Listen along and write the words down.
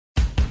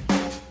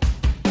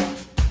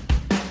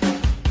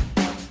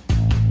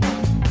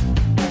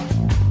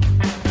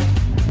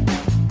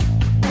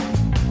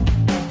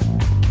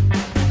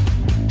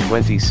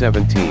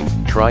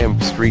2017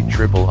 Triumph Street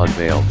Triple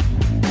unveiled.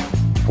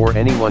 For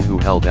anyone who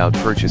held out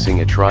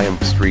purchasing a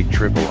Triumph Street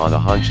Triple on a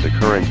hunch the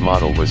current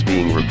model was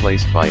being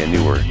replaced by a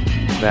newer,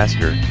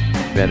 faster,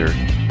 better,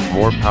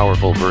 more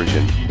powerful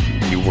version,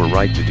 you were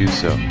right to do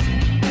so.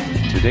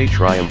 Today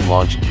Triumph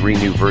launched 3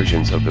 new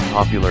versions of the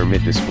popular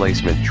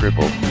mid-displacement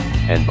triple,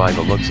 and by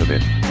the looks of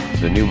it,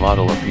 the new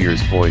model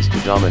appears poised to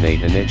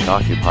dominate a niche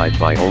occupied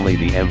by only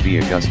the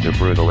MV Agusta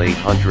Brutale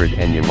 800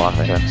 and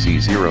Yamaha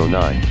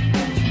FZ-09.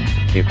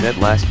 If that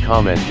last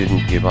comment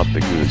didn't give up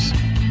the goose,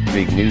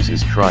 big news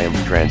is Triumph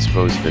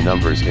transposed the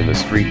numbers in the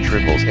Street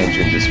Triple's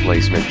engine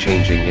displacement,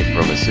 changing it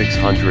from a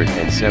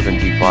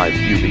 675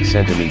 cubic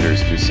centimeters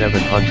to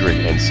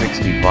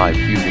 765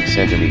 cubic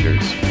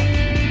centimeters.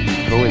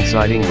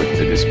 Coinciding with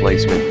the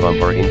displacement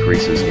bumper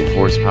increases in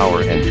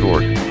horsepower and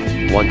torque,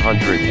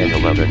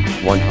 111,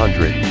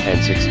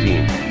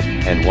 116,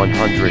 and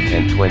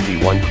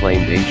 121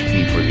 claimed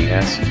HP for the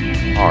S,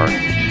 R,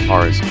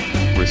 Rs,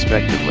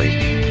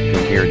 respectively,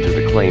 compared to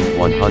the claimed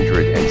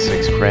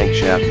 106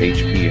 crankshaft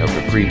HP of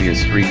the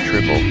previous Street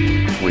Triple,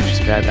 which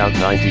spat out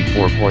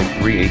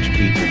 94.3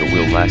 HP to the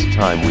wheel last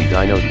time we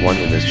dynoed one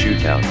in this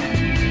shootout.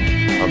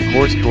 Of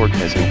course torque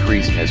has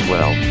increased as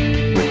well,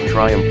 with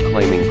Triumph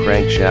claiming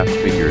crankshaft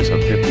figures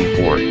of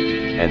 54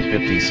 and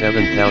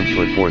 57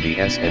 pound-foot for the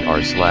S and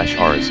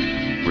R/Rs,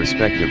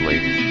 respectively,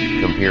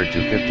 compared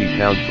to 50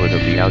 pound-foot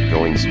of the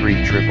outgoing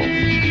Street Triple.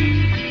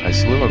 A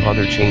slew of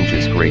other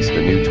changes grace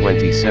the new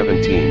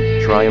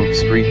 2017 Triumph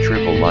Street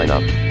Triple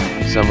lineup,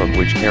 some of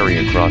which carry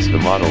across the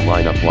model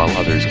lineup while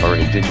others are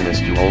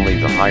indigenous to only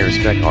the higher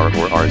spec R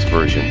or Rs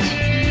versions.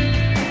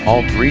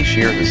 All 3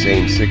 share the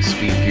same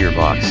 6-speed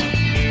gearbox,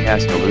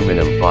 cast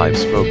aluminum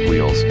 5-spoke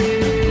wheels,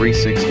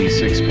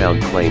 366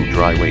 pound claimed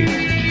dry weight,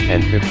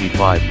 and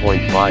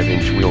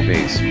 55.5-inch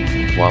wheelbase,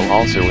 while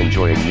also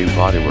enjoying new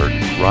bodywork,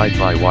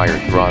 ride-by-wire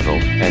throttle,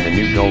 and a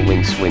new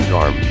gull-wing swing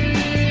arm.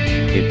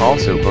 It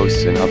also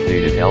boasts an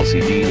updated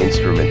LCD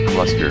instrument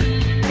cluster,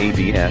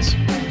 ABS,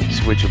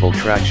 switchable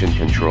traction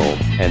control,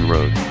 and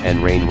road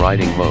and rain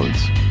riding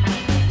modes.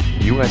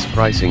 US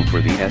pricing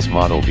for the S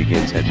model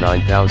begins at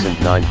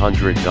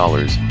 $9,900,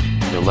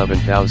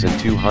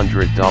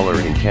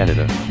 $11,200 in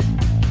Canada.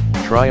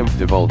 Triumph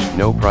divulged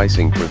no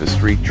pricing for the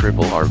Street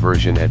Triple R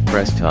version at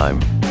press time,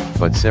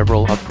 but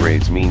several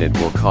upgrades mean it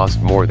will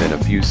cost more than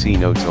a few C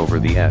notes over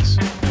the S.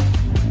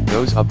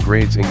 Those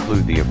upgrades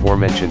include the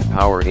aforementioned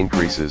power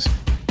increases,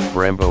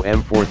 Brembo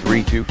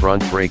M432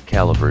 front brake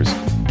calipers,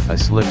 a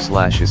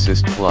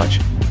slip/assist clutch,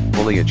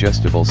 fully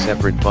adjustable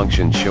separate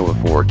function Showa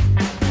fork,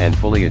 and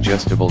fully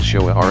adjustable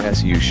Showa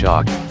RSU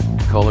shock,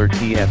 color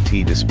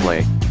TFT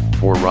display,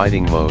 4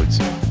 riding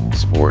modes,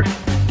 sport,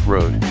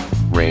 road,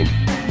 rain,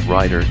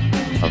 rider,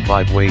 a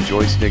 5-way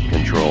joystick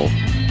control,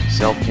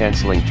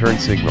 self-canceling turn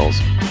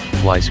signals,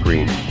 fly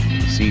screen,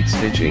 seat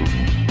stitching,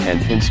 and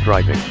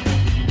pinstriping.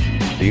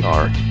 The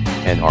R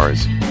and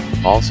Rs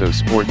also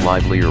sport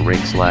livelier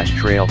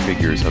rake/trail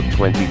figures of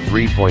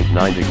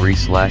 23.9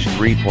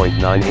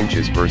 degrees/3.9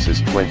 inches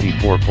versus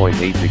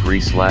 24.8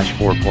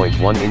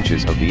 degrees/4.1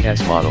 inches of the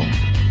S model.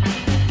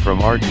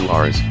 From R to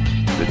Rs,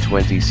 the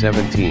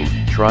 2017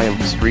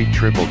 Triumph Street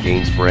Triple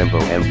gains Brembo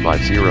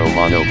M50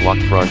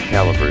 monoblock front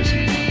calipers,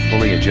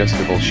 fully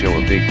adjustable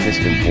Showa big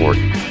piston fork,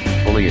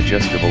 fully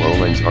adjustable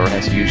Öhlins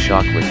RSU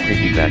shock with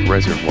piggyback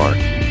reservoir,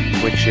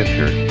 quick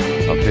shifter,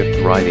 a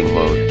 5th riding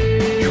mode,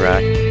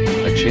 track,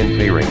 a chin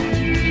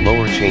fairing,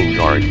 lower chain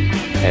guard,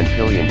 and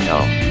pillion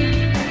cowl.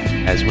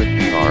 As with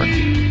the R,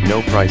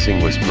 no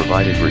pricing was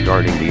provided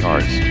regarding the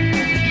Rs.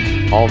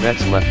 All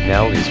that's left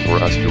now is for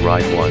us to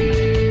ride one,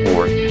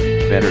 or,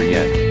 better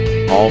yet,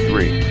 all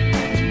 3.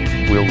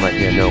 We'll let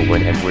you know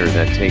when and where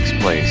that takes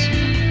place,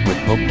 with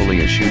hopefully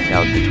a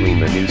shootout between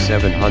the new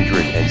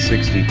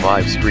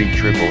 765 Street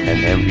Triple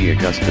and MV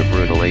Agusta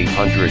Brutale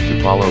 800 to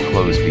follow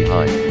close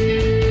behind.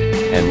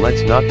 And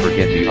let's not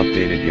forget the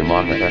updated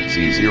Yamaha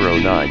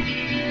FZ-09,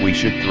 we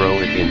should throw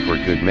it in for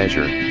good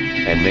measure,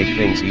 and make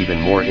things even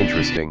more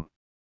interesting.